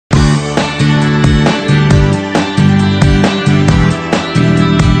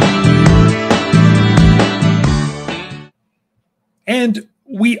And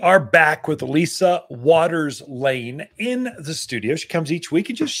we are back with Lisa Waters Lane in the studio. She comes each week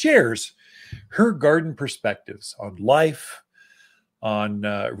and just shares her garden perspectives on life, on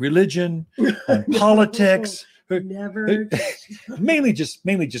religion, on politics. Never. mainly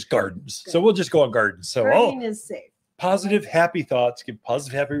just gardens. So we'll just go on gardens. So Gardening is safe. Positive, happy thoughts give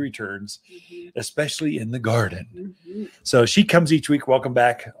positive, happy returns, especially in the garden. So she comes each week. Welcome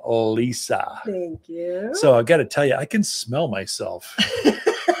back, Lisa. Thank you. So I've got to tell you, I can smell myself.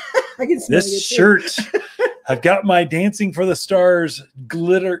 I can smell This shirt. I've got my Dancing for the Stars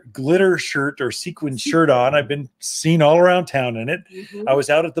glitter shirt or sequin shirt on. I've been seen all around town in it. I was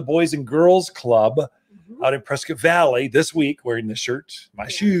out at the Boys and Girls Club out in Prescott Valley this week wearing the shirt, my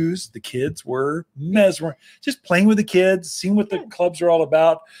shoes. The kids were mesmerized, just playing with the kids, seeing what the clubs are all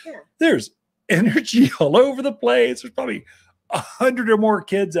about. There's energy all over the place. There's probably 100 or more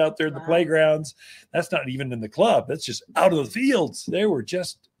kids out there in the playgrounds. That's not even in the club. That's just out of the fields. They were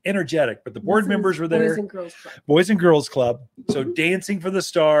just energetic, but the board members were there. Boys and Girls Club. So Dancing for the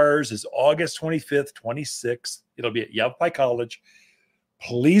Stars is August 25th, 26th. It'll be at Yavapai College.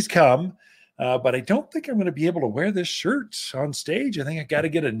 Please come. But I don't think I'm going to be able to wear this shirt on stage. I think I got to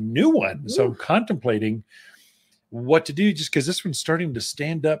get a new one. So I'm contemplating what to do, just because this one's starting to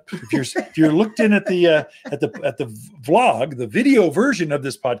stand up. If you're looked in at the vlog, the video version of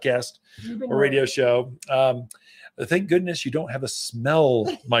this podcast or radio show, thank goodness you don't have a smell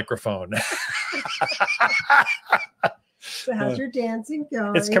microphone. So how's your dancing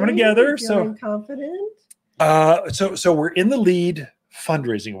going? It's coming together. Feeling confident? So we're in the lead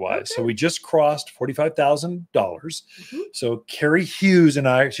fundraising wise. So we just crossed $45,000. So Carrie Hughes and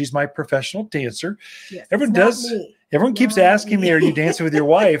I, she's my professional dancer. Yes, Everyone keeps asking me, are you dancing with your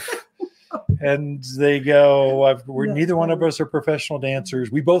wife? And they go, neither one of us are professional dancers.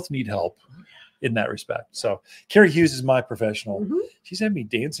 We both need help in that respect. So Carrie Hughes is my professional. She's had me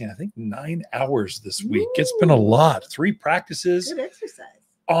dancing, I think 9 hours this week. It's been a lot. 3 practices. Good exercise.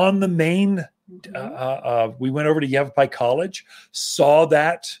 On the main, we went over to Yavapai College, saw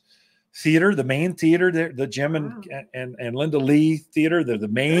that theater, the main theater there, the Jim and Linda Lee theater, the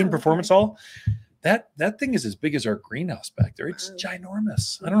main performance hall. That thing is as big as our greenhouse back there. It's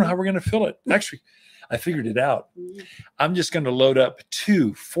ginormous. I don't know how we're going to fill it. Actually, I figured it out. I'm just going to load up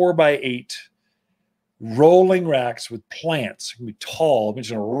 2 4x8 rolling racks with plants. It's going to be tall. I'm just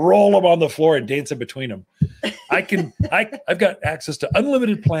going to roll them on the floor and dance in between them. I've got access to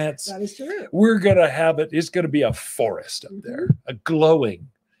unlimited plants. That is true. We're going to have it. It's going to be a forest up there, a glowing,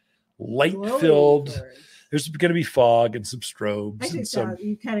 light-filled. There's going to be fog and some strobes. And some.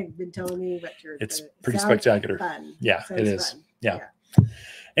 You kind of been telling me what it's pretty spectacular. Fun. Yeah, it is. Fun. Yeah.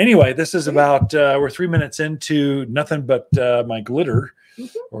 Anyway, this is about, we're 3 minutes into nothing but my glitter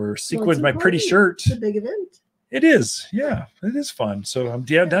or sequins, my pretty shirt. It's a big event. It is. Yeah, it is fun. So I'm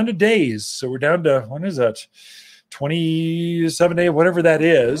down to days. So we're down to, when is that? 27 days, whatever that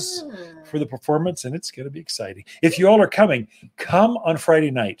is for the performance. And it's going to be exciting. If you all are coming, come on Friday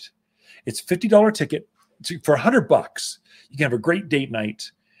night. It's $50 ticket for $100. You can have a great date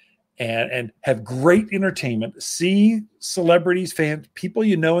night and have great entertainment. See celebrities, fans, people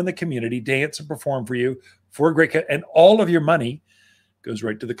you know in the community dance and perform for you for a great, and all of your money goes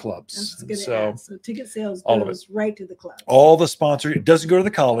right to the clubs. So ticket sales goes right to the clubs. All the sponsor, it doesn't go to the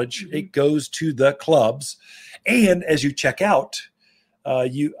college, it goes to the clubs. And as you check out, I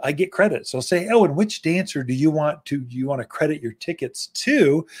get credit. So I'll say, and which dancer do you want to credit your tickets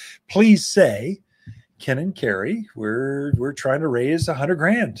to? Please say Ken and Carrie, we're trying to raise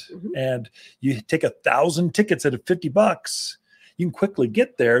 $100,000, and you take 1,000 tickets at $50. You can quickly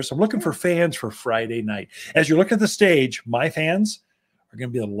get there. So I'm looking for fans for Friday night. As you look at the stage, my fans are going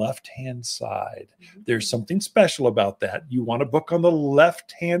to be the left-hand side. There's something special about that. You want to book on the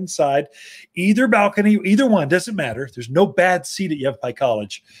left-hand side, either balcony, either one, doesn't matter. There's no bad seat at Yavapai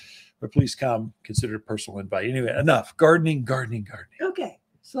College, but please come, consider it a personal invite. Anyway, enough. Gardening. Okay,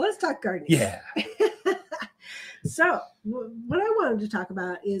 so let's talk gardening. Yeah. So what I wanted to talk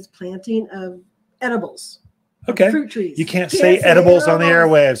about is planting of edibles. Okay. Fruit trees. You can't say edibles on the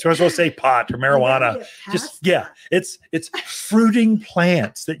airwaves. You're supposed to say pot or marijuana. It's fruiting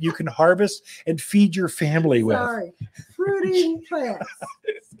plants that you can harvest and feed your family with. Fruiting plants.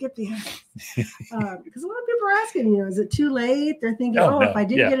 Skip the because a lot of people are asking, is it too late? They're thinking, if I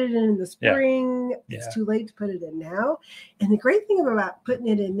did get it in the spring, it's too late to put it in now. And the great thing about putting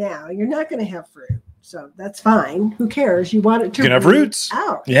it in now, you're not going to have fruit. So that's fine. Who cares? You want it to have roots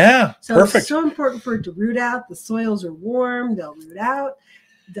out. Yeah, so perfect. It's so important for it to root out. The soils are warm. They'll root out.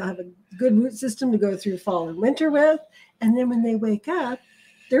 They'll have a good root system to go through fall and winter with. And then when they wake up,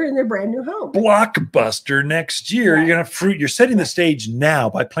 They're in their brand new home. Blockbuster next year. Right. You're going to fruit. You're setting the stage now.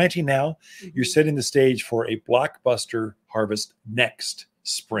 By planting now, you're setting the stage for a blockbuster harvest next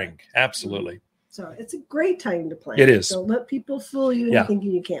spring. Absolutely. So it's a great time to plant. It is. Don't let people fool you into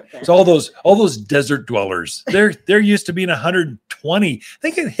thinking you can't plant. So all those desert dwellers, they're used to being 120.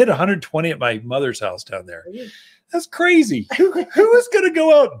 They can hit 120 at my mother's house down there. That's crazy. Who is going to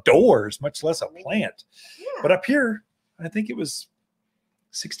go outdoors, much less a plant? Yeah. But up here, I think it was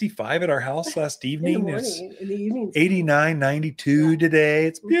 65 at our house last evening. In the evening. 89, 92 today.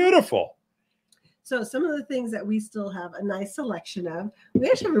 It's beautiful. So some of the things that we still have a nice selection of, we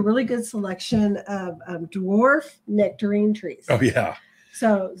actually have a really good selection of dwarf nectarine trees. Oh, yeah.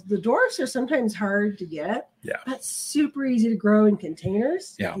 So the dwarfs are sometimes hard to get, but super easy to grow in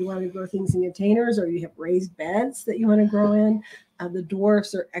containers. Yeah. If you want to grow things in containers or you have raised beds that you want to grow in, the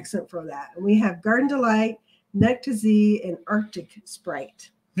dwarfs are excellent for that. And we have Garden Delight, Nectazee, and Arctic Sprite.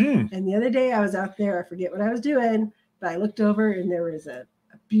 And the other day I was out there, I forget what I was doing, but I looked over and there was a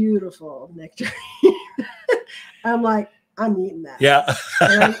beautiful nectarine. I'm like, I'm eating that. Yeah.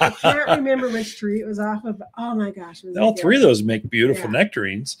 I can't remember which tree it was off of, but oh my gosh. All three of those make beautiful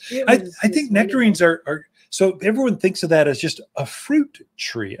nectarines. I think nectarines are, so everyone thinks of that as just a fruit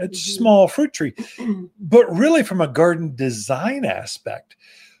tree, a small fruit tree. But really from a garden design aspect,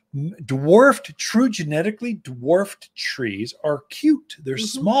 genetically dwarfed trees are cute. They're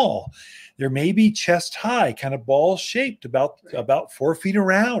small. They're maybe chest high, kind of ball shaped, about 4 feet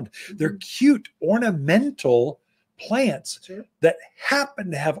around. They're cute, ornamental plants that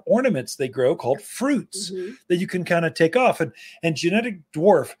happen to have ornaments they grow called fruits that you can kind of take off. And genetic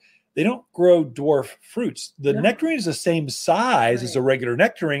dwarf, they don't grow dwarf fruits. The nectarine is the same size as a regular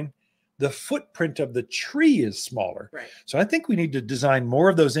nectarine. The footprint of the tree is smaller. Right. So I think we need to design more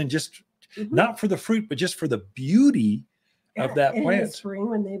of those in, just not for the fruit, but just for the beauty of that plant. In the spring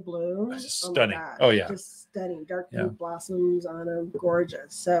when they bloom. Stunning. Oh, yeah. Just stunning. Dark blue blossoms on them.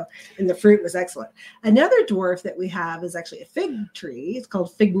 Gorgeous. So, and the fruit was excellent. Another dwarf that we have is actually a fig tree. It's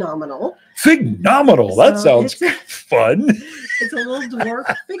called Fignominal. Fignominal. That sounds fun. It's a little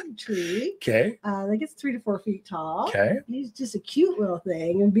dwarf fig tree. Okay. I think it's 3 to 4 feet tall. Okay. He's just a cute little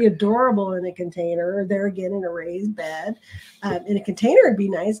thing. It'd be adorable in a container. There again, in a raised bed. In a container, it'd be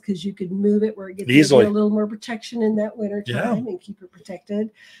nice because you could move it where it gets easily a little more protection in that winter time and keep it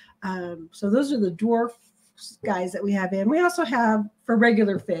protected. So those are the dwarf guys that we have in. We also have, for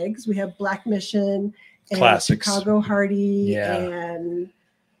regular figs, we have Black Mission and Classics. Chicago Hardy and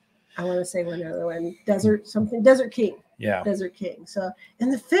I want to say one other one, Desert King. Yeah. Desert King. So,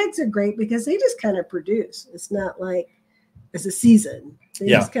 and the figs are great because they just kind of produce. It's not like it's a season. They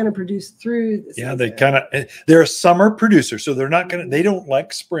just kind of produce through the season. They're a summer producer. So they're not they don't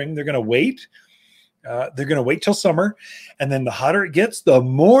like spring. They're going to wait. They're going to wait till summer. And then the hotter it gets, the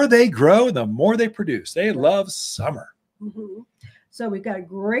more they grow, the more they produce. They love summer. So we've got a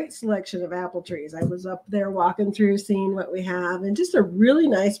great selection of apple trees. I was up there walking through, seeing what we have, and just a really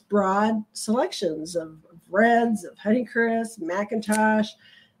nice broad selections of reds, of Honeycrisp, McIntosh,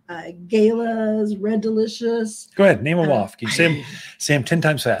 Galas, Red Delicious. Go ahead, name them off. Can you say them 10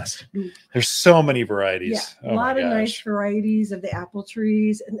 times fast? There's so many varieties. Yeah, a lot of nice varieties of the apple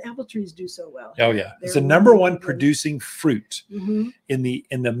trees, and the apple trees do so well. Oh yeah, it's the number one producing fruit in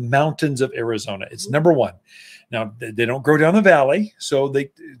the mountains of Arizona. It's number one. Now, they don't grow down the valley, so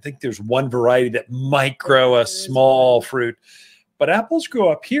they think there's one variety that might grow a small fruit. But apples grow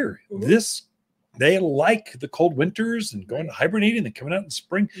up here. They like the cold winters and going to hibernating and coming out in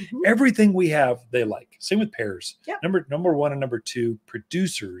spring. Everything we have, they like. Same with pears. Number one and number two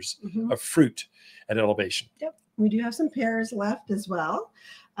producers of fruit at elevation. Yep. We do have some pears left as well.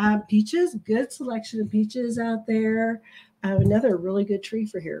 Peaches, good selection of peaches out there. Another really good tree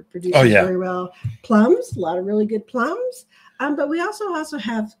for here, produces very well. Plums, a lot of really good plums. But we also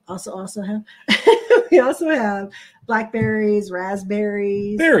have we also have blackberries,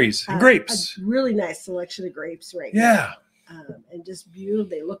 raspberries, berries, and grapes. A really nice selection of grapes right now. And just beautiful.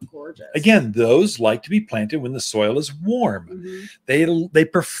 They look gorgeous. Again, those like to be planted when the soil is warm. They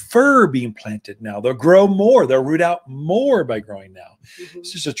prefer being planted now. They'll grow more. They'll root out more by growing now.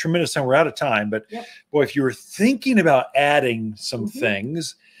 It's just a tremendous time. We're out of time, but boy, if you were thinking about adding some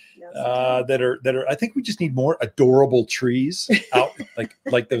things that are, I think we just need more adorable trees out,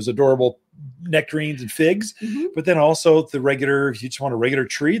 like those adorable nectarines and figs, but then also the regular, if you just want a regular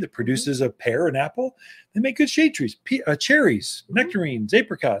tree that produces a pear and apple, they make good shade trees, cherries, nectarines,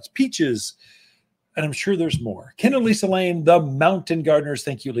 apricots, peaches, and I'm sure there's more. Ken and Lisa Lane, the Mountain Gardeners.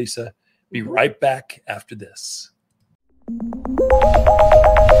 Thank you, Lisa. Be right back after this.